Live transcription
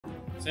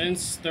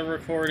Since the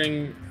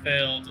recording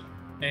failed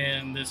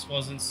and this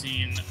wasn't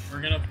seen,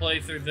 we're gonna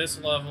play through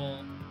this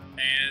level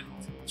and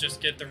just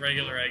get the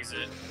regular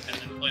exit, and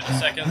then play the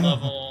second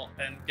level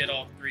and get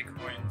all 3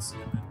 coins.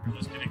 And then we're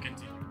just gonna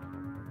continue.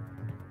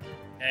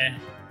 Okay,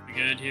 we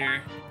good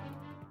here?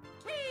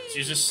 Let's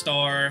use a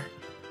star.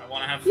 I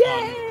wanna have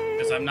fun,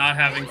 because I'm not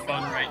having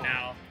fun right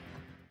now.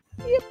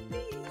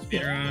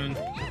 Speedrun.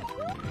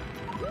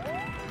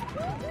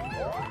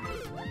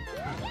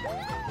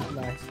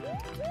 Nice.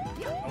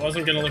 I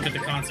wasn't gonna look at the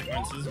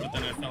consequences, but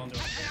then I fell into a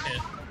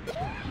pit.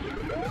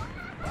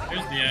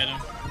 Here's the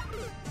item.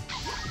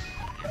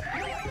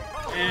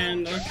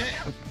 And okay.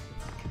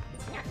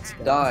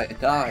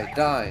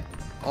 Die.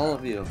 All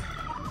of you.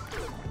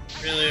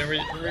 Really, are we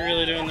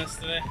really doing this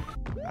today?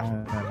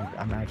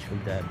 I'm actually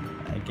dead.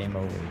 Game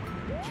over.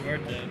 You are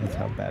dead. That's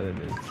how bad it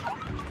is.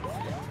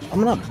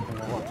 I'm not.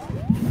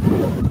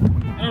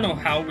 I don't know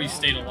how we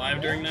stayed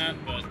alive during that,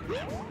 but...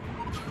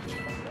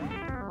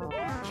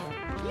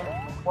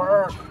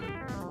 Work.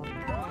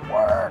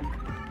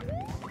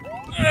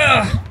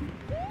 Ugh!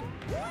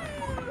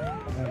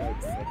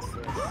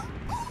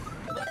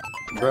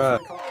 Bruh.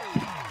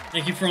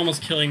 Thank you for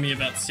almost killing me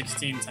about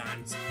 16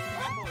 times.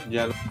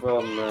 Yeah, no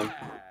problem, man.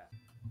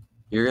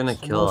 You're gonna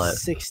kill it.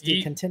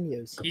 60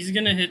 continues. He's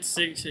gonna hit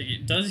 60.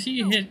 Does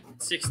he hit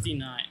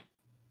 69?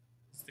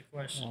 That's the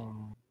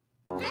question.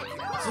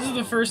 This is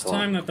the first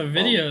time that the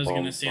video is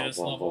gonna see this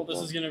level. This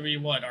is gonna be,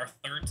 what, our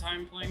 3rd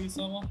time playing this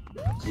level?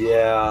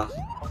 Yeah.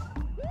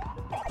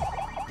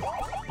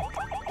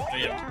 But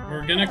yeah,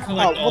 we're gonna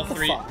collect all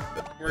 3.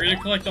 Fuck? We're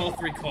gonna collect all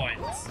 3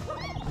 coins.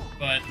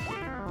 But,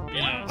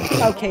 you know.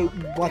 Okay,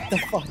 what the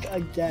fuck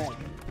again?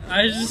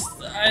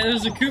 It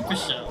was a Koopa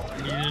shell. I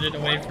needed it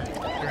away from me.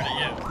 Rid of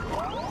you.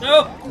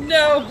 No!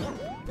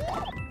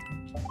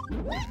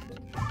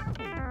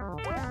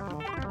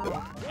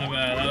 My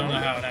bad, I don't know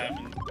how it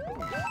happened.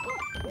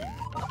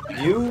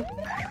 You?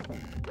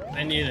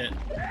 I need it.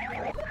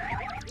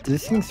 Do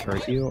these things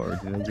hurt you, or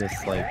do they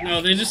just like...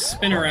 No, they just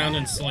spin around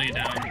and slow you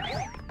down.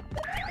 Like,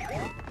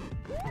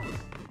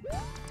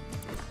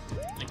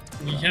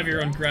 you have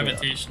your own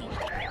gravitational.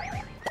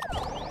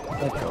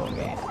 Let go of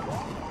me.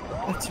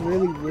 That's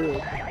really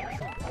rude.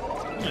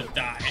 I'm gonna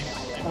die.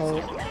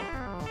 Oh.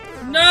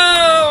 No!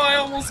 I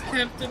almost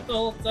kept it the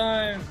whole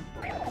time.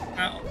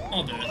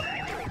 I'll do it.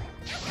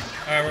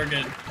 Alright, we're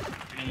good. We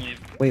can leave.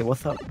 Wait,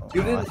 what's up?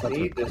 You Oh, I didn't thought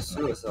need this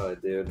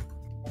suicide, dude.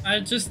 I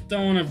just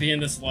don't want to be in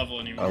this level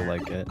anymore. I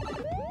like it.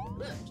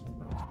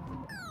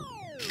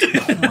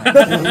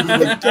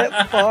 Get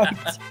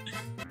fucked.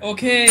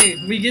 Okay,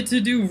 we get to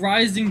do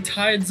Rising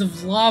Tides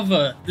of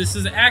Lava. This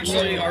is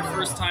actually our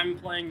first time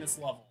playing this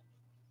level.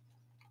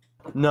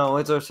 No,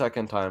 it's our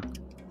 2nd time.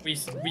 We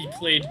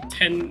played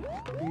 10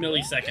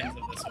 milliseconds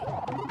of this one.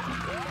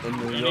 And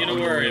You don't need to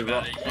worry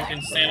about it. You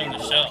can stand on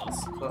the shells.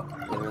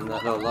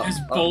 There's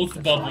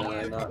both bubble.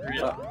 You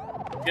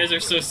guys are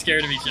so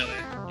scared of each other.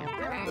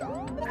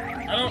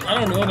 I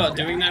don't know about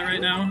doing that right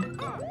now.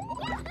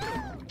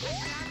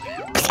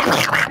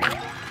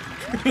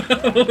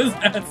 What was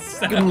that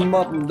sound?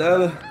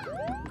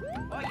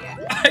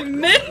 I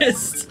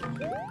missed!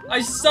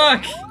 I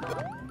suck!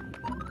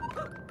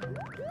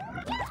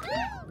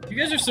 You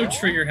guys are so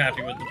trigger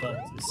happy with the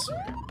bubbles, I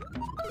swear.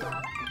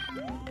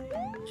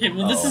 Okay,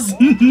 well this is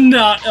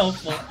not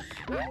helpful.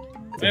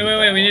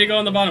 Wait, we need to go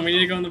on the bottom,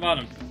 Hold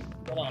on.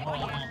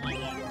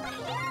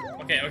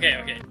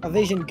 Okay.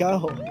 Evasion,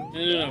 go.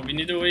 No, we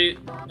need to wait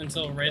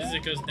until right as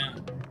it goes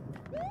down.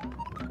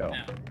 Go.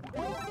 Now.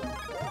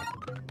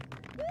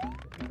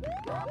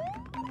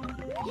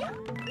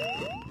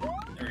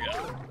 There we go.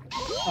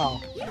 Oh.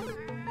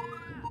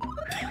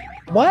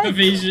 What?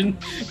 Evasion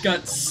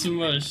got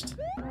smushed.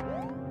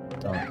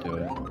 Don't do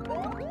it.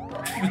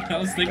 I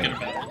was thinking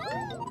about it.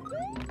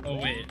 Oh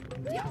wait.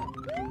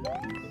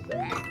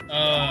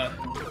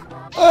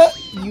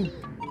 You.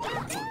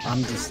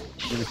 I'm just.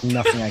 There's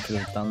nothing I could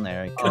have done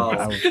there.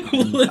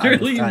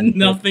 Literally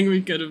nothing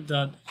we could have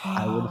done.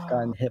 I would have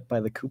gotten hit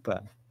by the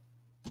Koopa.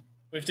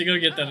 We have to go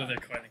get that other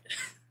coin again.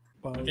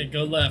 Okay,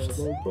 go left.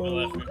 Go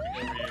left. We have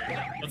to go over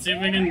here. Let's see if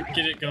we can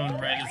get it going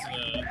right as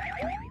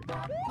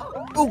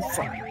Oh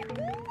fuck! I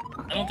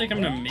don't think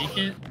I'm gonna make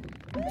it.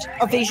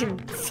 Evasion,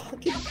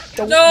 fucking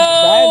don't.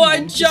 No,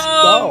 I Just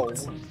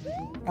jumped. go.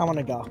 I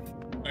wanna go.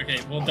 Okay,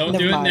 well don't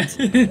Never do mind.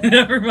 it now.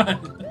 Never mind.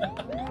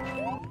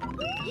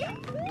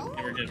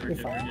 Okay, we're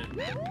good.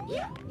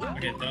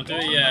 Okay, don't do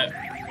it yet.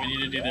 We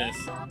need to do this.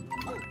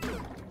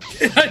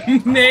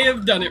 I may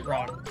have done it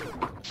wrong.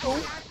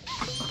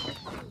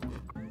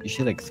 You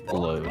should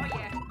explode.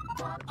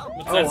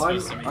 What's that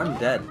supposed to mean? I'm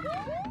dead.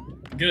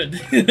 Good.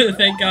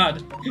 Thank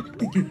God.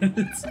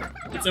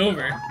 it's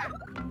over.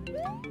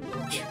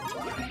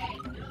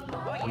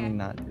 I mean,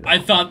 not do I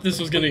thought this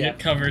was gonna get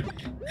covered.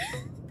 Okay.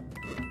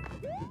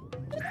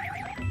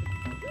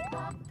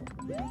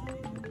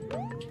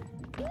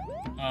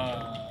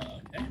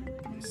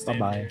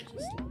 Bye-bye.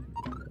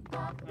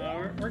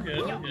 We're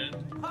good.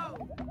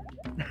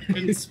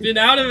 Couldn't spin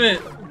out of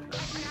it.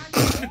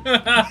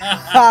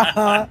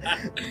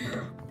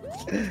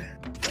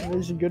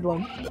 There's a good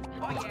one.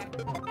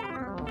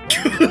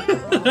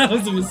 That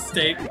was a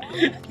mistake.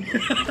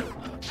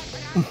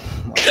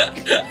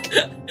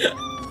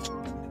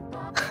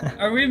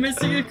 Are we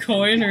missing a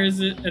coin or is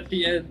it at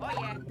the end?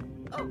 I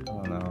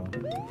don't know.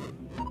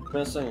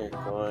 Missing a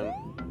coin.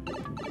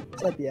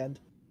 It's at the end.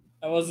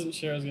 I wasn't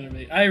sure I was gonna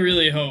make. I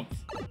really hoped.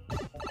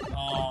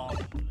 Oh, I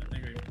think we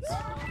missed.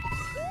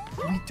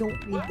 We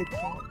don't need the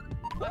coin.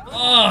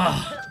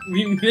 Oh,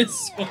 we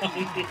missed one.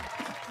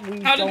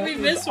 How did we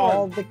miss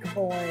all one? the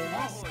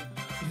coins?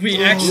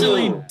 We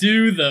actually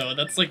do though.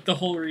 That's like the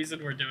whole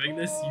reason we're doing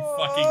this. You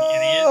fucking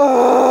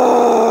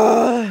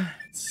idiot.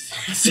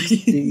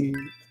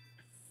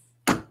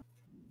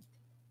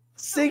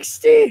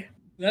 60?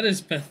 That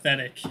is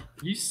pathetic.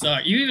 You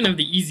suck. You even have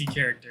the easy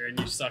character and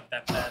you suck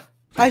that bad.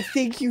 I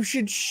think you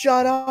should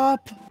shut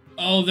up.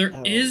 Oh, there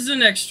is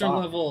an extra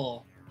fuck.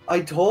 level. I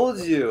told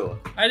you.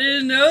 I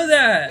didn't know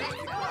that.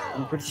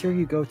 I'm pretty sure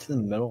you go to the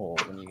middle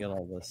when you get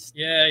all this.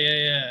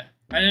 Yeah.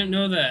 I didn't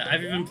know that.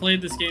 I've even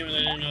played this game and I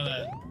didn't know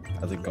that.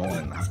 How's it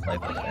going? Let's play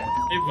the game.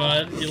 Hey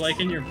bud, you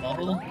liking your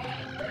bubble?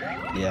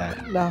 Yeah.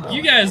 No.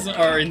 You guys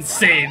are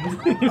insane.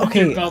 with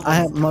Okay, your bubbles.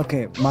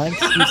 okay. My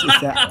excuse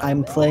is that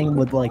I'm playing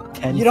with like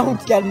 10. You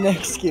don't get an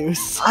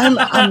excuse. I'm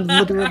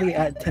literally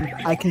at 10.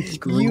 I can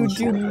screenshot. You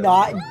do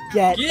not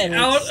get Get an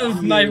out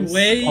of my excuse.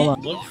 way. Hold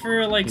on. Look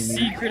for like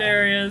secret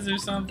areas or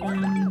something.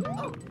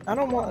 I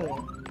don't want it.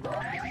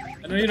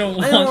 I know you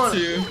don't I want want-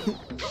 to.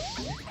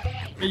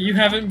 But you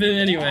haven't been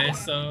anyway,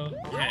 so...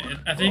 Okay,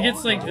 I think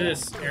it's like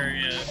this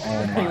area.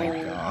 Oh my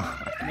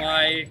god.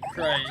 My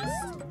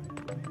Christ.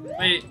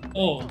 Wait,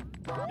 oh.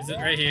 Is it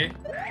right here?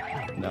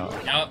 No.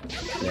 Yup.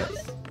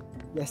 Yes.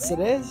 Yes, it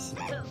is.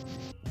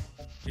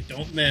 You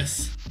don't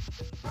miss.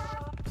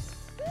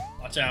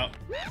 Watch out.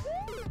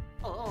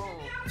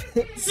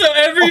 So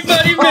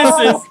everybody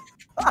misses!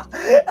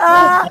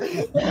 Ah!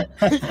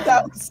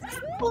 That was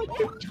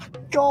fucking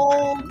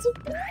gold.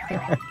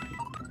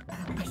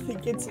 I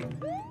think it's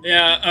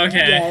Yeah,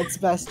 okay. yeah, it's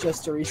best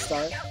just to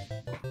restart.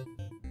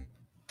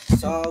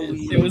 Sorry.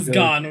 It was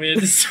gone. We had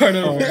to start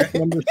Oh, over.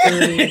 number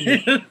 30.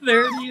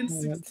 30 and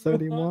Oh, 60. that's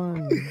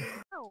 31.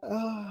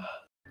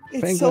 It's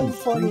Penguin, so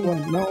funny.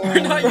 penguin, no. We're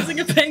not using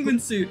a penguin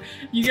suit.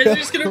 You guys are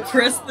just gonna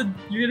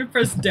you're gonna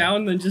press down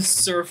and then just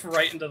surf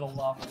right into the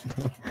lava.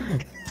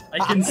 I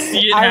can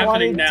see it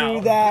happening I now. want to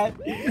do that.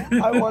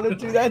 I want to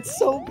do that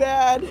so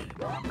bad.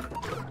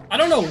 I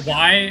don't know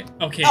why.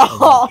 Okay,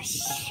 Oh,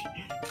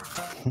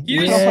 here's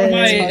Yeah. my Talk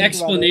about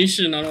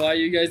explanation on why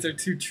you guys are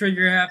too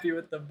trigger happy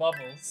with the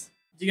bubbles.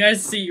 You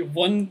guys see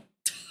one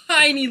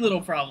tiny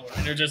little problem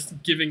and are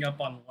just giving up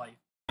on life.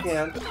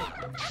 Can't.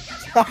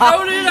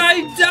 How did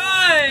I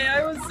die?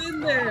 I was in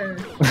there.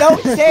 No,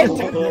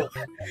 Santa.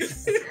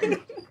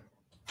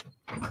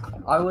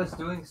 I was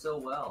doing so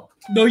well.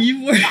 No,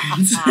 you weren't.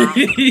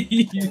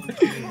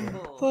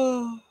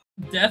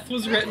 Death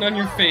was written on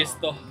your face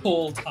the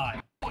whole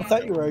time. I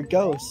thought you were a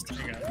ghost.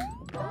 There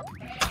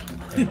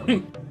you go.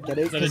 Get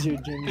it? Is that Because a-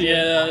 you're ginger.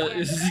 Yeah,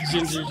 this is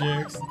ginger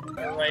jokes.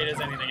 Right as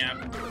anything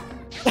happens.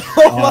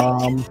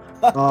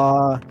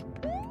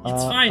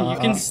 It's fine, you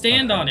can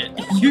stand on it.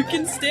 You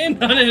can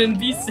stand on it and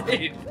be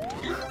safe.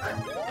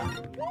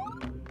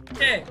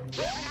 Okay.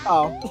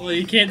 Oh. Well,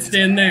 you can't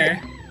stand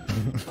there.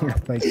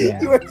 Like, You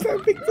yeah. were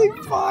perfectly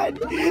fine.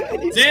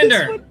 And you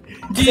Xander,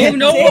 just do you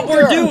know what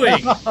we're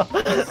doing?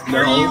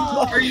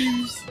 No.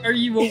 Are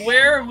you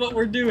aware of what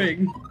we're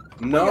doing?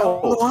 No.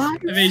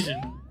 What?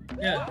 Evasion.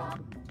 Yeah.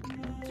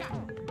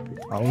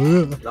 Oh,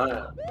 No. what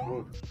are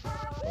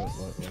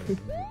you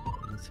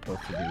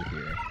supposed to do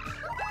here?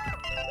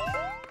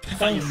 I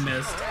thought you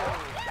missed.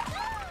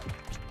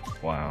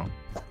 Wow.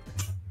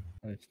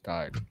 I just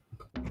died.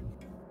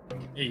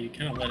 Hey, you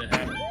kind of let it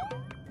happen.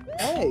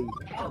 Hey.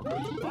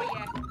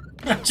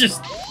 I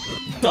just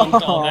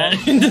dumped all that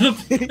into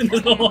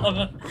the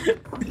lava.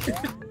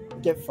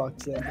 Get fucked,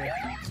 Xander.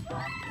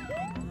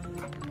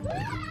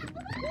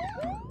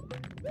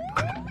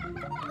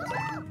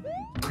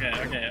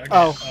 Okay.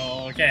 Oh.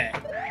 Oh, okay.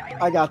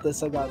 I got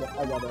this. I got it.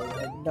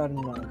 No.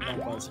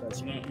 Guys.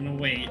 I'm gonna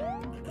wait.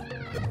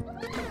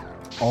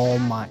 Oh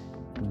my.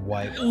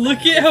 White. Look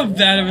at how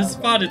bad of a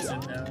spot it's in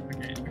now.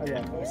 Okay. I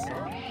got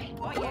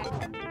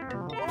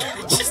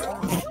this.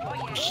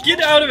 Just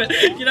get out of it.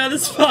 Get out of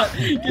the spot.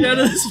 Get out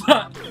of the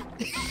spot.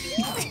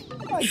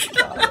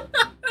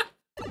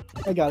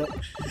 I got it.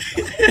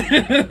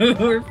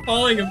 We're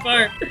falling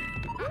apart.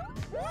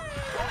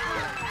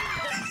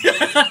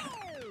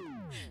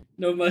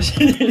 No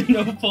mushroom,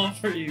 no pull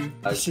for you.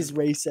 She's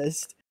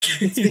racist.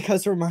 It's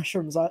because we're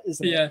mushrooms,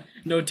 isn't it? Yeah,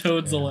 no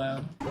toads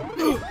allowed.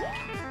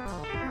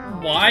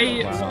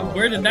 Why? Wow.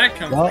 Where did that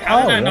come from? Well,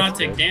 How did I oh, not that's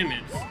take good.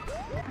 damage?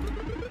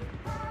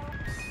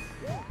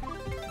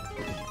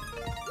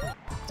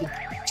 Did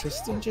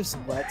Tristan just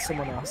let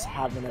someone else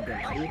have an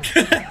ability?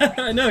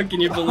 I know, can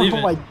you believe Oh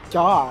it? my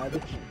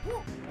god.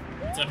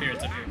 It's up here,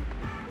 it's up here.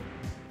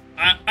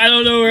 I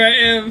don't know where I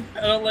am.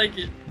 I don't like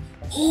it.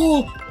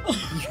 Oh!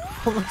 You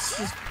almost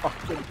just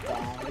fucking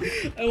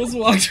died. I almost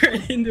walked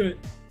right into it.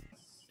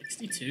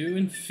 62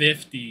 and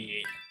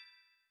 50.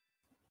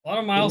 A lot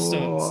of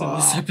milestones in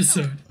this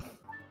episode.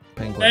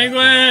 Penguin.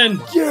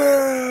 Penguin!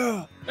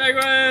 Yeah!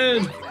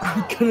 Penguin!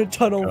 I'm gonna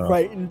tunnel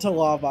right into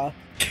lava.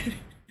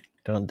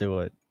 Don't do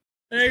it.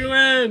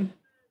 Penguin!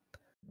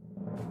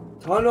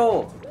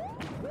 Tunnel.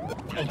 Oh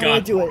How do I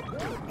god. do it?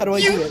 How do I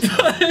do You it?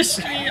 pushed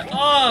me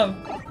off!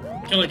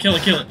 Kill it, kill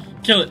it, kill it,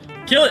 kill it,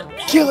 kill it!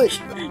 Kill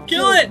it!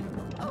 Kill it!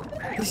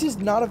 This is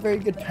not a very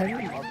good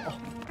penguin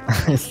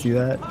level. See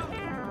that?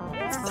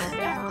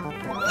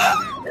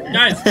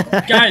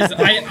 Guys,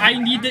 I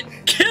need to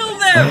kill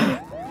them!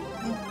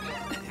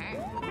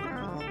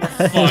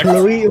 Fuck.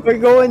 Louis, we're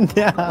going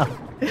down.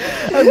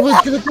 I'm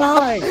gonna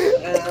die.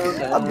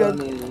 I'm good.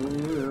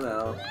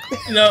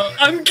 No,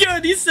 I'm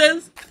good, he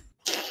says.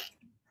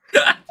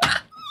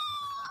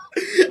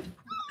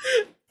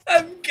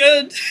 I'm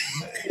good.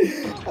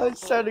 I was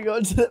trying to go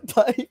into the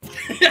pipe.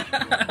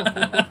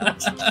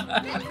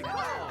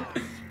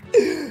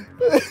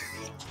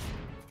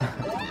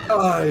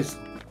 Guys.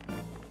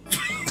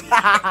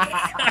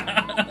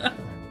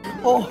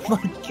 Oh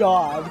my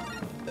god.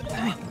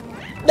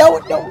 No,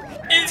 no.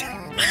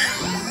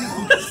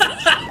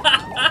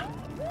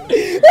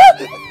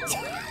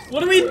 What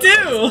do we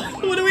do?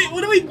 What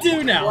do we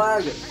do now?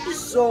 Lag.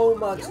 So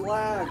much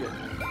lag.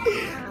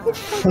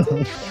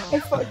 I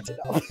fucked it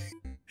up.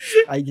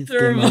 I just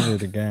Thermo game over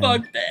it again.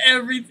 fucked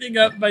everything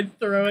up by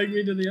throwing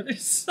me to the other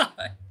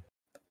side.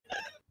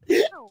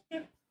 This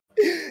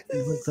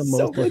is the So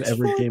most I've much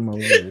ever fun. game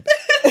over.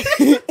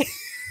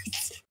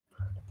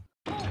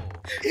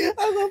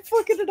 I love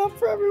fucking it up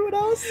for everyone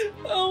else.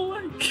 Oh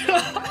my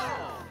god.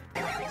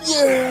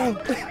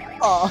 Yeah.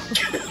 Oh.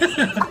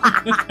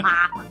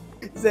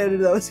 Xander,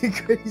 that was a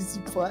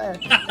crazy plan.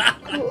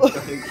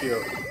 Thank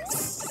you.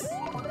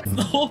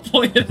 The whole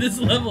point of this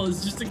level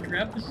is just to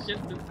grab the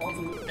shit that falls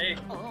in the tank.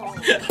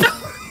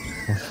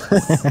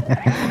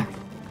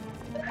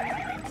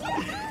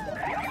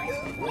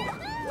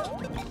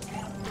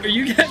 Are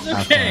you guys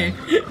okay?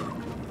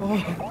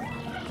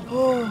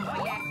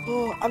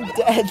 Oh, I'm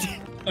dead.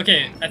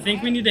 Okay, I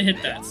think we need to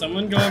hit that.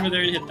 Someone go over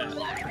there and hit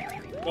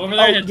that. Go over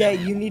there and hit yeah, that.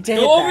 you need to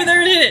hit Go that. over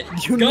there and hit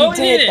it! You Go need and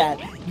to hit hit it!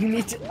 that. You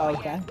need to.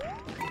 Okay.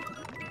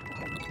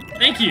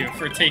 Thank you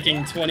for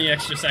taking 20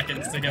 extra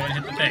seconds to go and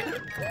hit the thing.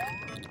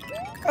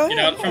 Oh, Get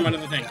out from under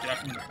the thing. Get out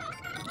from under.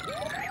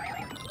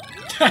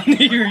 I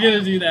knew you were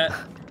gonna do that.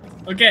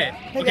 Okay.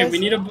 Hey, Okay. guys. We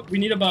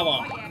need a bob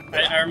on.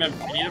 I remember.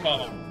 We need a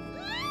bob on.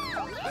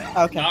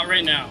 Okay. Not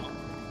right now.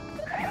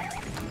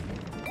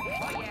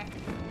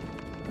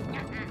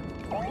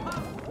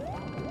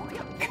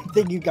 Good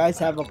thing you guys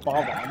have a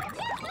bomb on.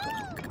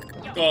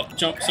 Go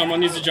jump. Someone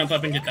needs to jump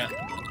up and get that.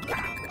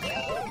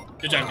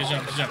 Good job. Good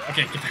job. Good job.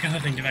 Okay. Get back on the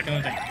thing. Get back on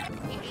the thing.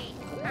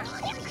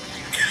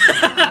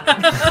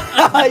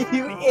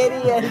 You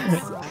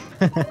idiots!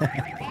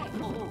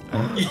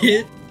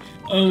 Get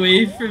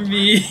away from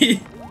me.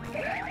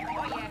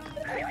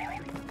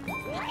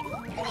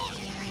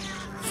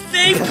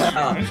 Thank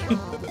you.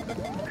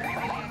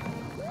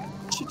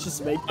 Should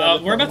just make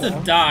that. We're about to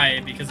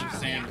die because of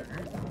Xander.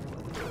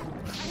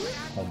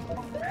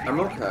 I'm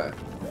okay.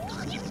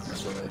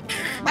 Actually.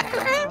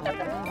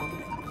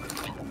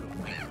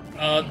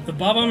 The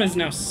bob-omb is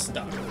now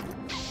stuck.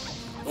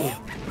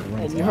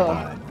 And you're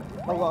alone.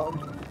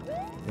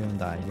 You're gonna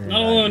die. You're gonna Not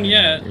die. alone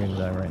yet. You're gonna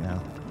die right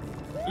now.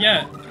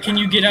 Yeah, can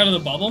you get out of the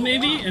bubble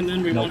maybe, and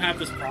then we won't have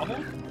this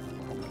problem?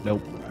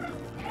 Nope.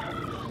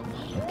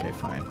 Okay,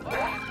 fine.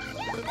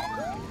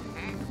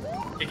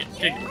 Kick it,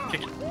 kick it,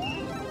 kick it.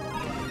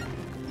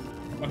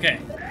 Okay.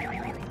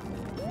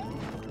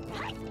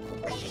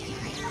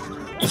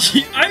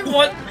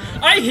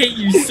 I hate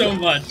you so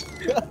much.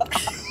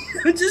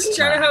 I'm just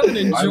trying to have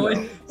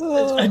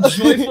a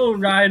joyful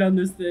ride on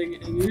this thing,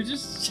 and you're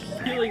just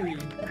killing me.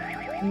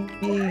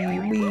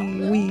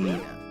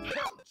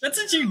 That's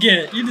what you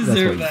get. You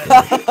deserve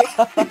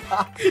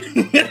that.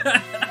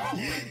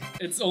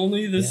 It's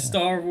only the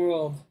Star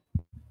World.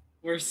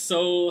 We're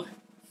so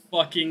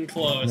fucking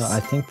close. No, I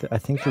think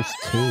there's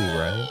two,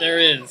 right? There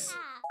is.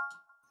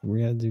 We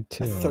gotta do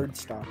two. Third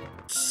star.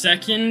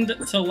 Second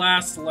to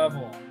last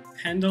level.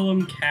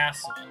 Pendulum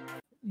Castle.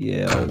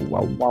 Yeah.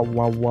 Wow! Wow!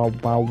 Wow!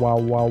 Wow! Wow! Wow!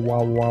 Wow!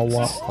 Wow! Wow!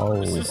 Wow!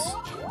 This is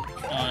Oh.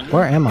 fun.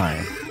 Where am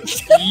I?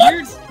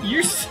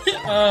 You're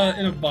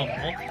in a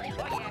bubble.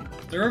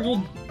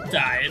 Durable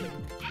died.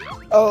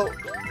 Oh.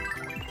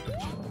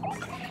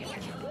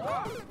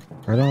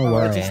 I don't know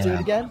where I Just do it am.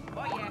 again.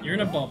 You're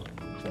in a bubble.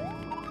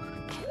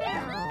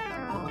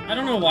 I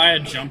don't know why I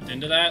jumped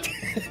into that.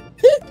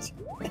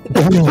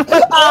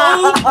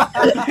 Oh,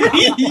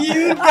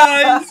 you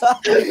guys!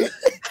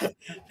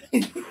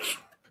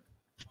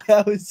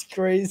 That was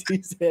crazy,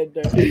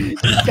 Xander. You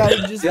kind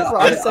of just Yeah,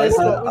 processed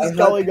what was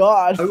going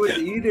on. I was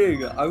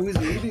eating,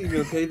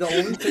 okay? The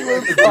only thing I You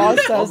were could do was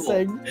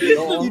processing. bubble. The You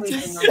only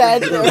just thing I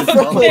sat could do there was for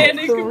bubble. like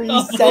Panic 3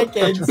 bubble.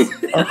 seconds.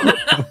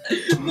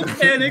 The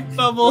panic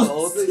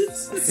bubble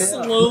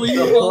slowly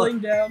falling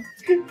down.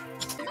 You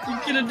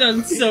could have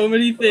done so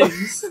many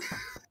things.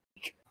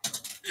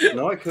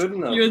 No, I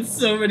couldn't have. You had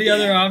so many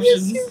other Yes,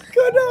 options. you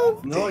could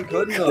have. No, I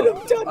couldn't You could have.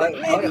 have done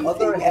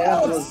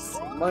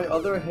My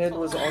other hand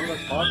was on the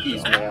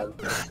talkies, man.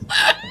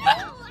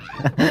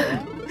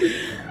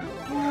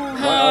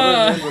 My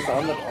other hand was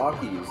on the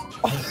talkies.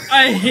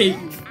 I hate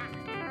you.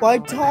 Why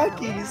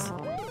talkies?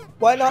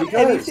 Why not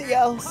Because- anything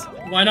else?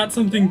 Why not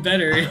something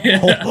better?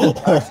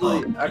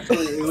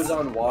 Actually, it was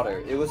on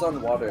water. It was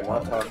on water,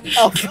 not talkies.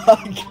 Oh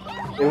fuck.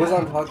 It was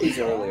on talkies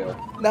earlier.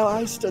 Now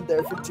I stood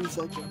there for 2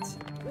 seconds.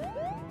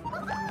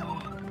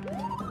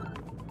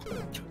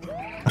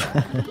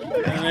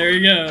 And there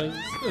he goes.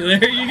 There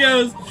he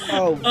goes.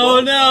 Oh, Oh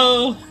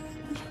no!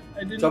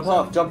 I didn't Jump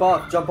off, jump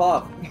off, jump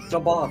off,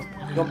 jump off,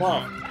 jump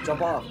off,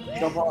 jump off,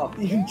 jump off,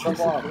 You jump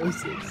just off.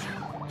 voices.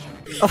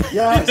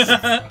 Yes!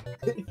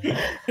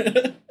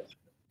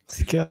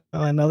 Let's go.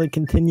 Another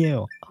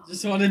continue.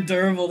 Just wanted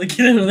durable to get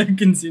another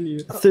continue.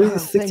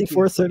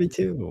 64,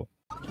 32.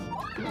 Come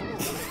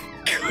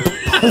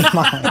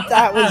on.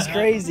 That was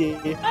crazy.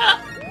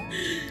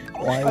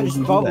 Why I would just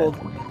you do bubbled.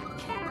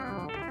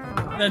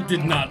 that? That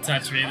did not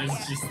touch me. This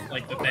is just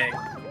like the thing.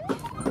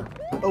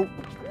 Oh,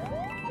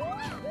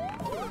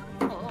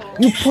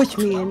 You pushed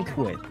me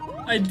into it.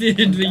 I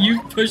did, but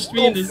you pushed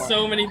me Oh, into fuck.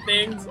 so many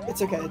things.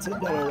 it's okay. It's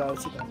no,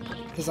 it's okay.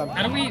 Because I'm.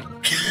 How do we?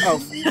 Oh,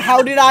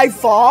 how did I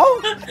fall?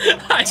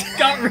 I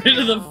got rid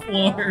of the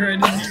floor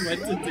right as you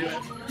went to do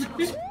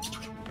it.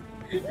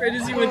 Right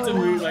as you went to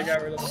move, I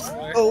got rid of the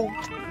floor. Oh,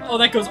 Oh,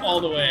 that goes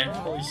all the way.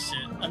 Holy shit.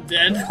 I'm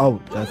dead. Oh,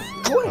 that's.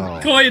 Oh,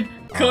 Coin!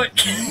 Coin!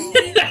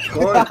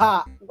 Good.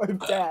 we're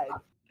dead.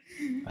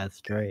 that's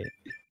great.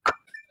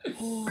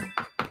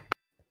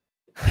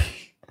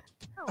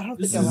 I don't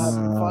This think I'm is-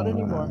 having fun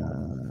anymore.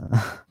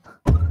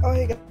 Oh,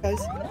 hey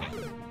guys.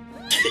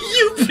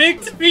 You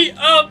picked me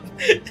up!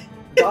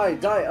 Die,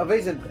 die,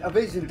 evasion,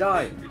 evasion,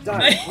 die, I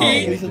die.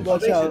 hate Evasion,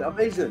 watch out.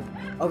 Evasion,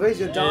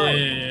 evasion, die.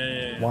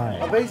 Yeah. Why?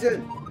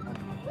 Evasion.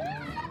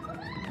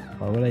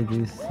 Why would I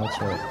do such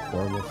a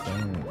horrible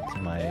thing to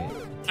my?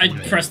 I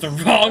teammates? pressed the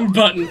wrong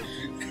button.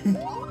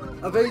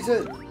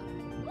 Evasion.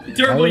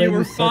 Durable, would I you were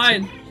do such a-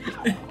 fine.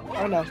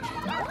 Oh no.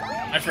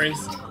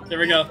 Iframes. There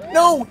we go.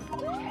 No!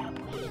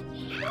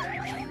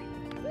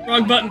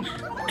 Wrong button.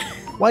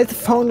 Why is the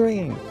phone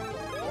ringing?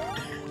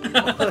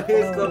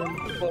 Oh.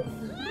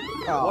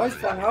 Why is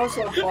the house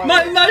on fire?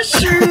 My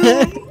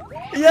mushroom!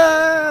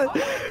 Yeah!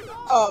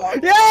 Oh.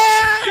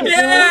 Yeah!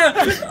 Yeah!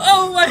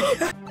 Oh my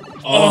god!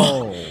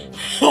 Oh!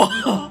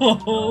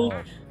 Oh!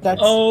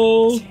 That's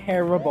Oh!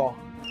 terrible.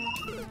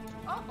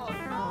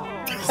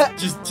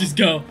 Just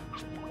go.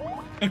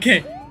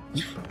 Okay.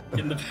 Get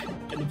in the pipe.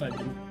 Get in the pipe.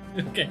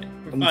 Okay,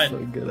 we're I'm fine.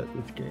 so good at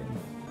this game.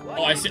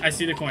 Oh, I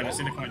see the coin. I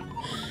see the coin.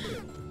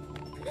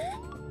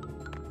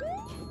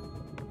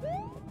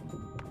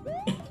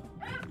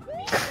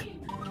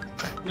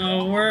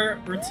 No, we're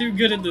too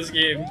good at this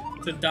game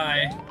to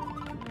die.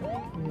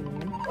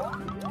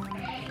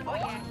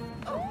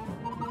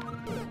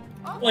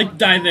 Like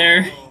die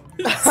there.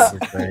 We're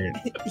great.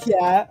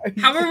 Yeah.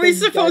 How are we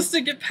supposed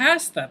to get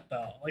past that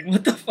though? Like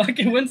what the fuck?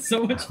 It went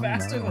so much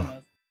faster than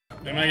us.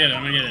 I'm gonna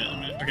get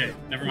it. Okay,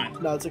 never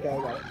mind. No, it's okay. I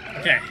got it.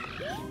 Okay.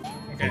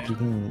 Okay. Like you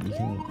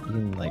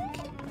can like.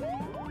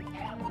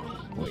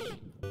 Wait.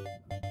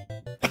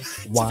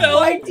 Why? Fell.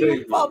 Why do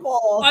you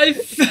bubble? I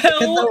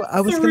fell No,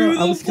 I was through gonna-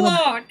 I the was gonna-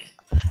 block.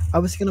 I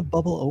was gonna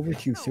bubble over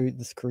you so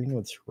the screen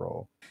would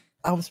scroll.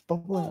 I was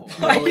bubbling.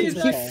 Why No,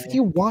 is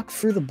you walked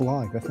through the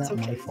block. That's It's not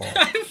my okay. fault.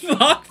 I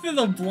walked through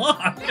the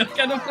block. Like,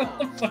 I don't know what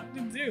the fuck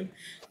to do.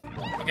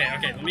 Okay,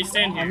 let me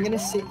stand I'm here. gonna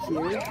sit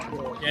here.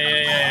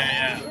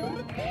 Yeah.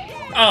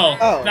 Oh,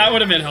 Oh. that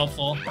would have been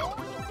helpful.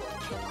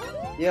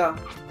 Yeah.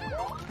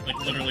 Like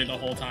literally the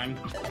whole time.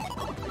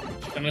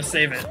 I'm gonna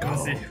save it. I'm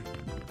gonna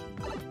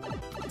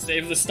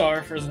save the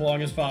star for as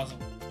long as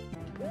possible.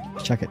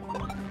 Check it.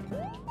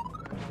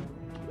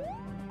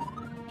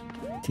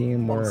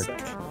 Teamwork.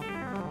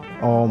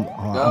 I'm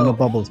gonna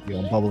bubble to you.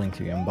 I'm bubbling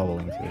to you. I'm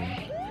bubbling to you.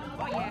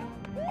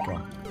 Go.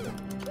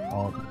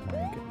 Oh my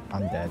god.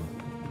 I'm dead.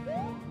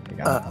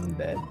 I'm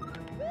dead.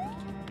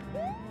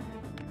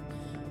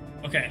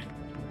 Okay.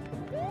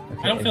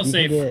 Okay, I don't if feel you can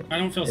safe. get- I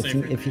don't feel safe.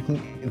 If you can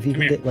Come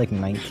here. get like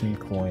 19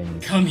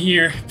 coins. Come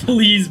here,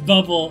 please,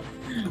 Bubble.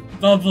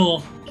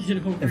 Bubble. Get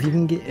over. If you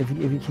can get if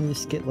you can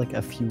just get like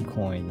a few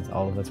coins,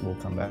 all of us will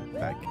come back.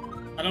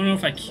 I don't know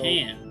if I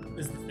can.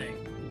 Is the thing.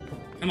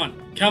 Come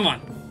on.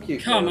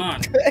 Cute Come girl.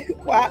 on.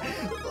 Wow.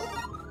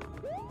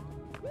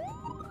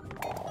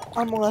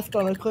 I'm left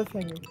on a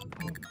cliffhanger.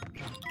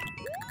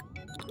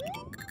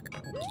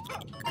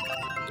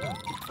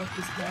 What the fuck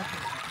is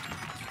happening?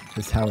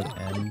 This is how it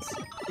ends.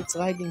 It's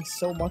lagging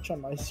so much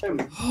on my screen.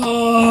 This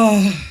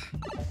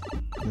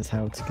is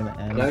how it's gonna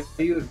end. Now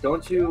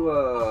don't you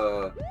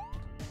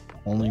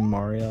Only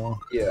Mario.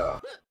 yeah.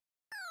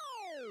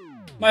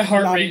 My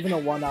heart Not rate. even a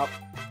 1-up.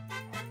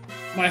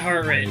 My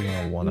heart rate. Only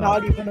a one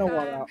Not up. even a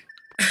 1-up.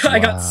 I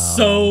got Wow.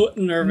 so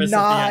nervous at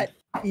the Not end.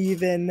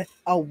 even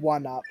a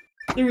 1-up.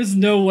 There was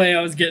no way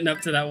I was getting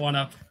up to that one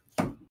up.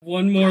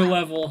 One more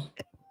level.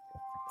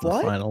 The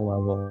What? final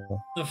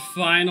level. The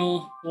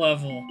final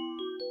level.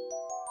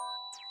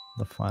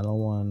 The final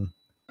one.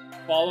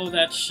 Follow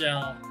that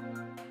shell.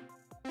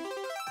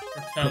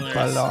 Propellers.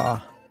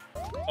 Propeller.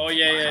 Oh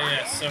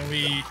yeah. So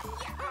we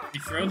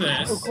throw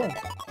this, Oh, cool.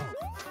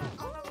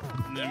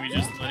 and then we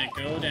just let it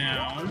go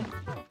down.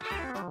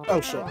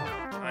 Oh shit.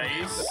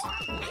 Nice.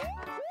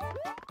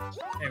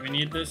 Okay, we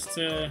need this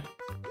to.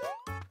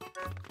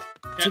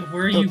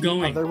 Where are you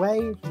going? Other way.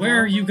 Where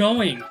are you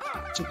going?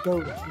 To go.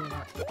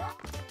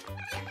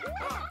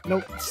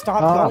 Nope.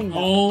 Stop going.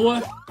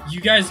 Oh,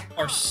 you guys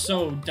are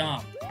so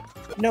dumb.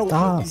 No,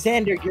 Stop.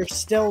 Xander, you're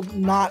still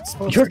not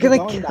supposed You're to be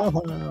gonna going kill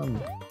that way.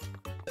 him.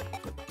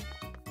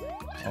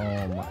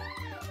 Oh my.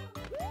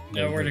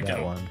 Nowhere to That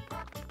go. one.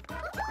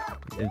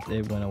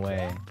 It went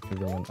away because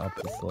it went up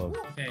the slope.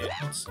 Okay,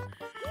 let's.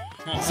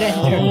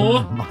 Xander.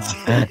 Oh,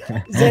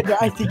 Xander,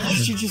 I think you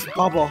should just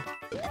bubble.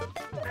 good.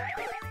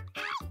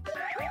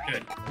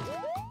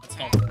 Let's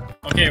home.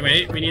 Okay,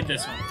 wait. We need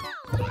this one.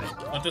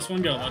 Let this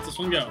one go. Let this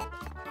one go.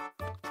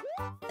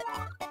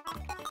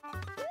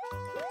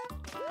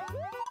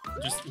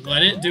 Just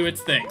let it do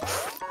its thing.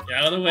 Get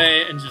out of the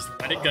way and just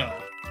let it go.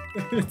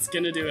 It's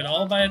gonna do it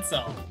all by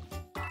itself.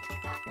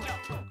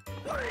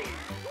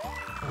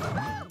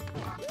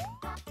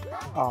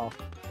 Oh,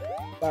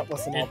 that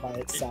wasn't all by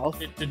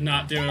itself. It did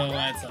not do it all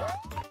by itself.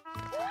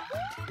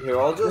 Here,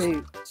 I'll just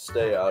Wait,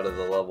 stay out of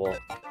the level.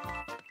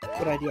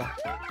 good idea.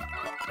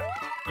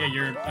 Yeah,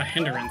 you're a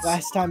hindrance.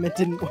 Last time it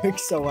didn't work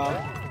so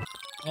well.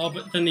 Oh,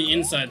 but then the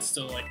inside's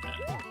still like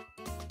that.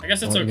 I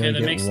guess it's Well, we okay. gotta That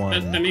get makes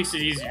one. that makes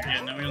it easier.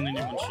 Yeah, now we only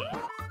need one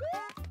shot.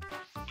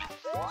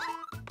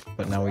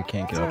 But now we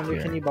can't get up Xander,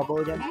 can here. you bubble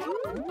again?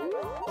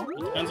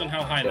 It depends on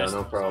how high Yeah, this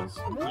no is. problem.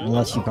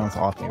 Unless you bounce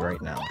off me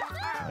right now.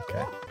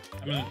 Okay.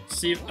 I'm gonna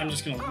see if I'm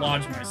just gonna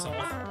lodge myself.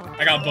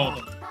 I got both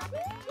of them.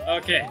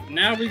 Okay,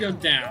 now we go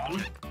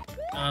down.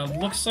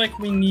 Looks like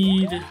we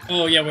need.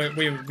 Oh yeah, wait,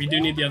 we do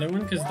need the other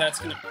one because that's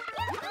gonna.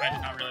 I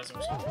did not realize it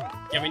was.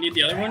 Yeah, we need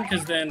the other one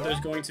because then there's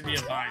going to be a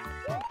vine.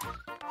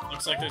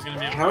 Looks like there's gonna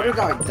be a How vine. did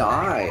I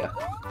die?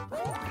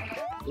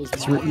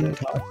 Because you're eating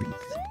coffee.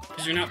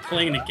 Because you're not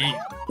playing the game.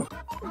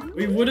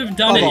 We would have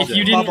done it Bubble, if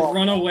you didn't bubble,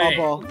 run away.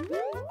 Bubble.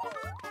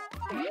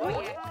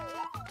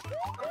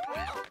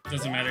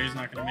 Doesn't matter. He's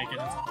not gonna make it.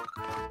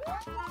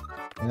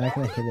 You're not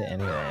gonna hit it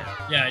anyway.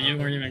 Yeah, you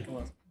weren't even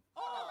close.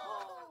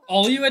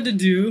 All you had to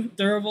do,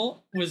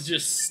 Durable, was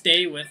just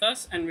stay with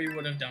us, and we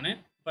would have done it.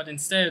 But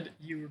instead,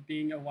 you were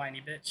being a whiny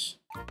bitch.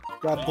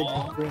 Grab the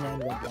Oh. green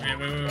and red Okay,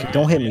 one. wait.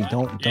 Don't hit me. Yeah.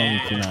 Don't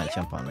Yeah. do not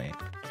jump on me.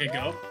 Okay,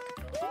 go.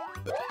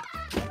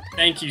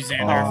 Thank you, Oh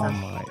Xander. for...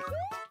 my.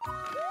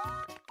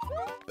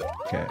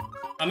 Okay.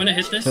 I'm gonna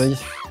hit this, So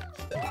just.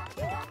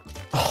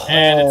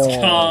 and it's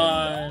Oh,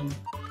 gone.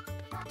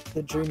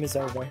 The dream is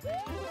over.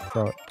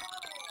 bro.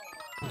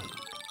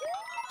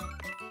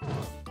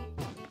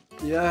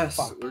 Yes,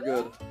 Fuck. we're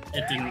good.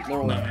 It didn't.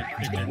 No. No,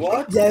 it didn't.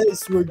 What?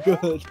 Yes, we're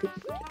good.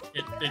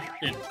 It didn't.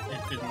 It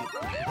didn't do it.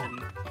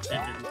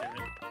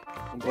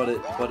 But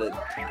it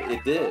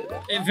did.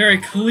 It very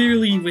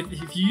clearly,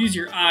 if you use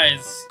your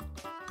eyes,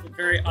 it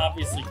very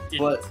obviously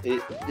didn't. But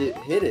it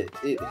hit it.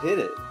 It hit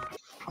it.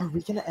 Are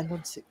we gonna end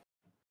on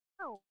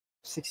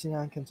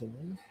 69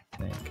 continuing? I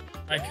think.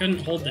 I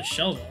couldn't hold the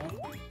shell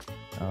though.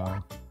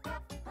 Oh.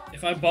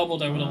 If I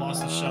bubbled, I would have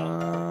lost the shell.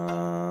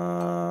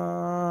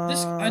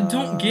 I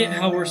don't get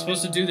how we're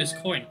supposed to do this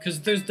coin,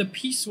 because there's the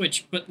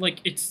P-switch, but like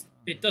it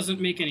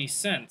doesn't make any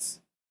sense.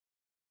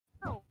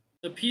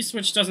 The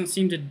P-switch doesn't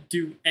seem to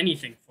do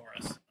anything for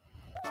us.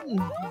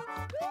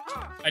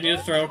 I need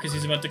to throw because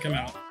he's about to come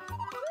out.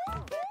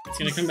 It's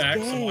gonna come back,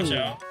 so watch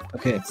out.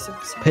 Okay.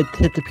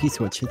 Hit the P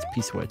switch. Hit the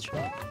P switch.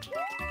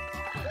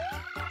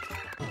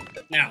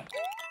 Now.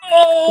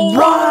 Oh!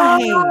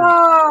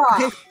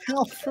 Right! It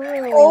fell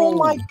through. Oh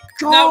my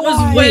god! That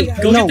was way.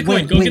 Go No, get the coin.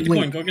 wait, Go wait, get the wait.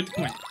 coin. Go get the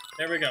coin.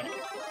 There we go.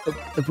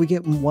 If we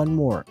get one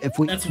more, if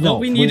we That's no,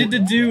 what we needed to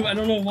do. I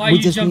don't know why we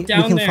you just jumped need-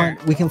 down there.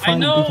 We can find.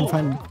 know.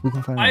 We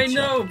can find. I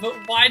know, but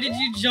why did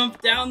you jump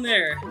down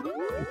there?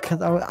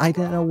 Because I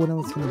didn't know when I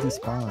was gonna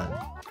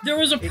despawn. There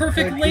was a It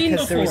perfect could lane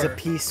because before. there was a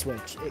P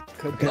switch. It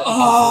could be.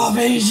 Oh,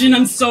 Asian,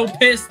 I'm so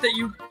pissed that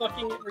you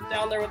fucking were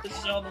down there with the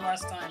shell the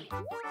last time.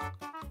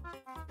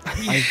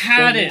 We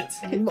had it.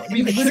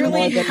 We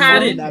literally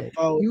had it. That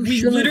boat. You We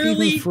shouldn't have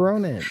literally- even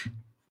thrown it.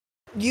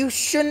 You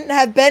shouldn't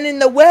have been in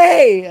the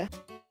way!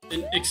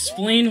 And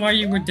explain why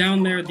you were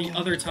down there the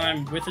other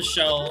time with a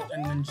shell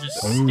and then just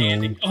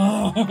standing.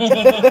 Oh, Oh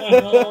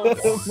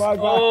my god.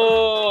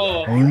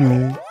 oh. Oh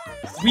no.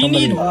 We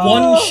Somebody- need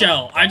one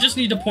shell. I just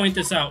need to point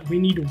this out. We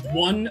need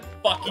one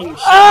fucking shell.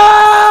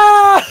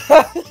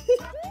 Ah!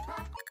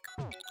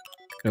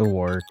 It'll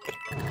work.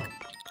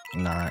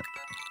 Not.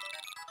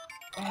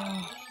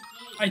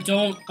 I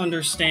don't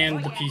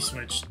understand the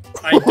P-switch.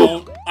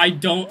 I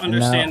don't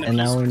understand and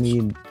the now we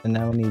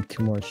P-switch. need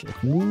two more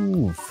shit.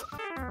 Move.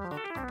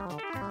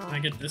 Can I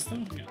get this though?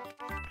 Yeah.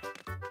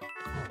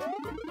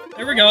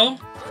 There we go.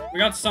 We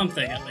got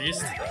something at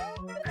least.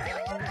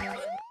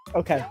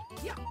 Okay.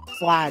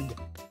 Flag.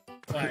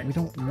 Flag. We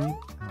don't need.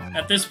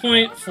 At this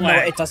point, No,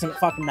 flag. it doesn't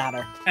fucking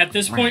matter. At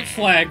this point,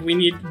 flag.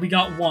 We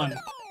got one.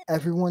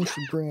 Everyone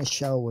should bring a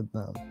shell with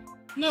them.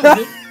 No.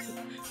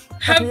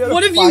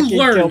 What have you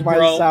learned,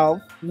 bro?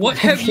 What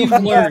have you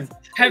learned?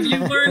 Have you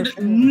learned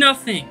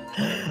nothing?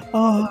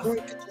 Oh,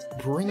 just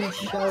bring a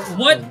shell.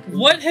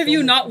 What have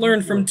you not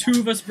learned from 2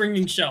 of us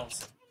bringing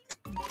shells?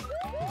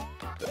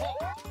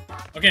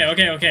 Okay. Oh,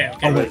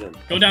 wait.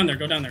 Go down there.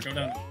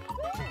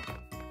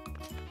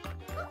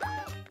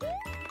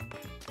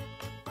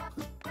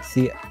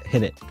 See,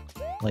 hit it.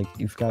 Like,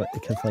 you've got,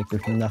 because, like,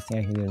 there's nothing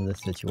I can do in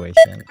this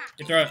situation.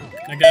 You throw it.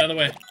 Now get out of the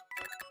way.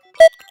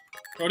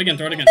 Throw it again.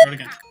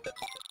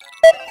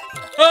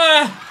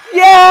 Ah!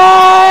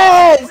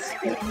 Yes!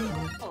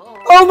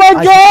 Oh my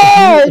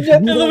god!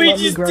 And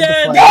Luigi's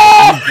dead!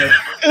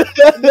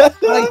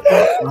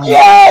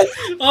 Yes!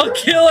 I'll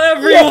kill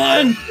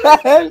everyone!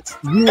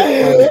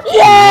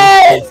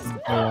 Yes!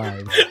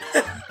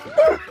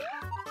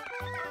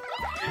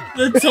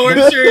 The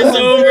torture is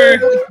over!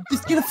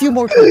 Just get a few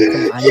more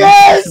turns.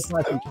 Yes!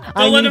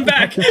 Don't let him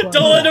back!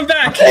 Don't let him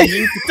back!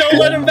 Don't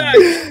let him back!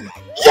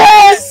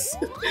 Yes!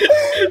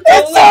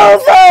 It's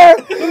over!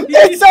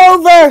 It's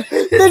over!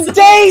 The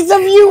days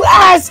of you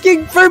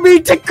asking for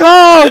me to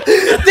call!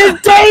 The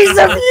days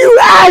of you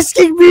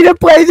asking me to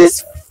play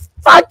this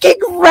fucking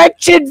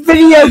wretched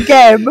video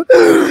game!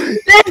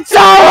 It's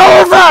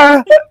all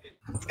over!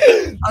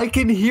 I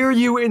can hear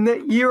you in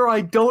the ear.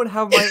 I don't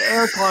have my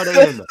AirPod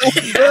in.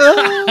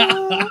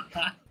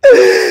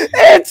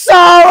 It's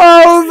all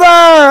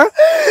over!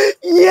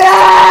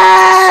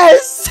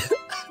 Yes!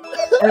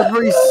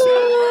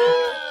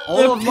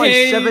 All of my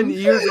 7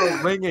 ears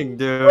are ringing,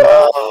 dude.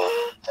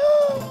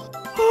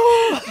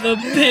 The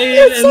pain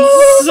and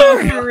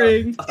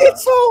suffering.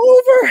 It's all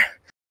over.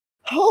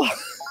 Oh.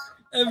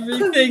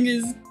 Everything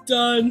is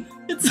done.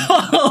 It's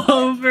all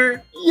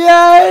over.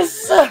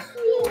 Yes!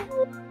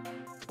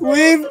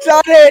 We've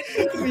done it!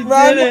 We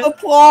Round did it. of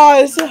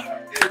applause!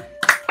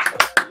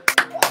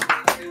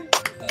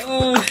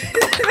 Oh.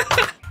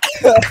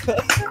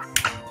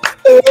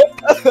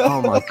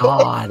 Oh my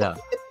god.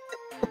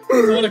 I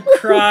want to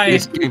cry.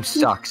 This game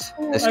sucks.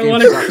 This I game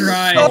wanna sucks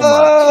cry. so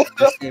much.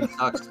 This game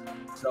sucks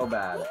so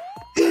bad.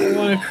 I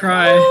want to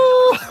cry.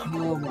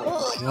 Oh my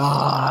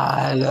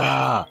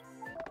god.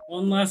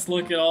 One last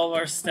look at all of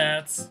our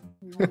stats.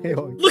 Look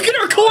Look at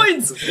our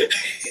coins!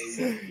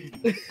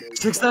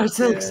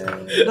 696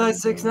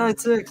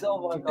 9696.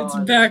 Oh my god. It's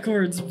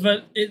backwards,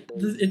 but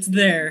it's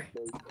there.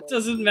 It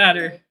doesn't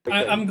matter.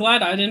 I'm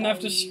glad I didn't have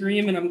to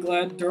scream, and I'm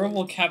glad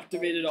Durable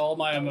captivated all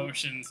my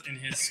emotions in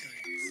his screams.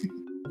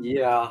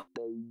 Yeah.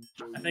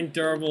 I think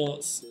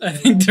Durable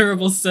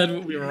said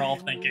what we were all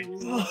thinking.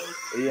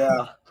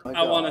 Yeah.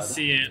 I want to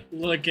see it.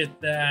 Look at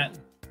that.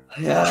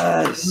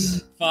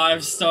 Yes.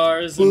 5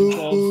 stars and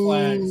gold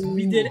flags.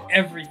 We did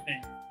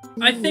everything.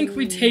 I think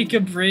we take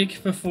a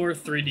break before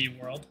 3D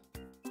World.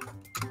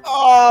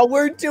 Oh,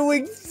 we're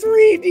doing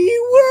 3D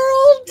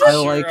World! I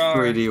Sure like are.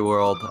 3D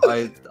World.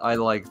 I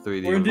like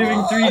 3D We're World. doing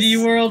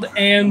 3D World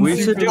and We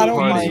should do Super don't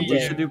party. mind Luigi. We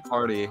it. should do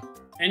party.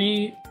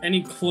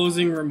 Any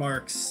closing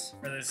remarks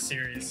for this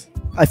series?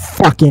 I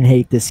fucking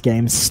hate this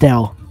game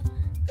still.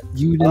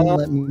 You didn't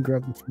let me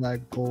grab the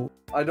flagpole.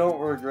 I don't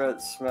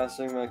regret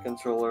smashing my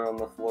controller on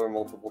the floor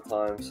multiple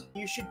times.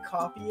 You should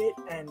copy it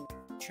and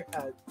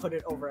put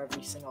it over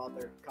every single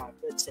other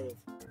save.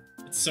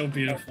 It's so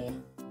beautiful.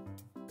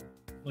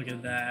 Look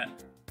at that.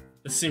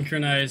 The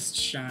synchronized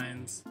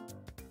shines.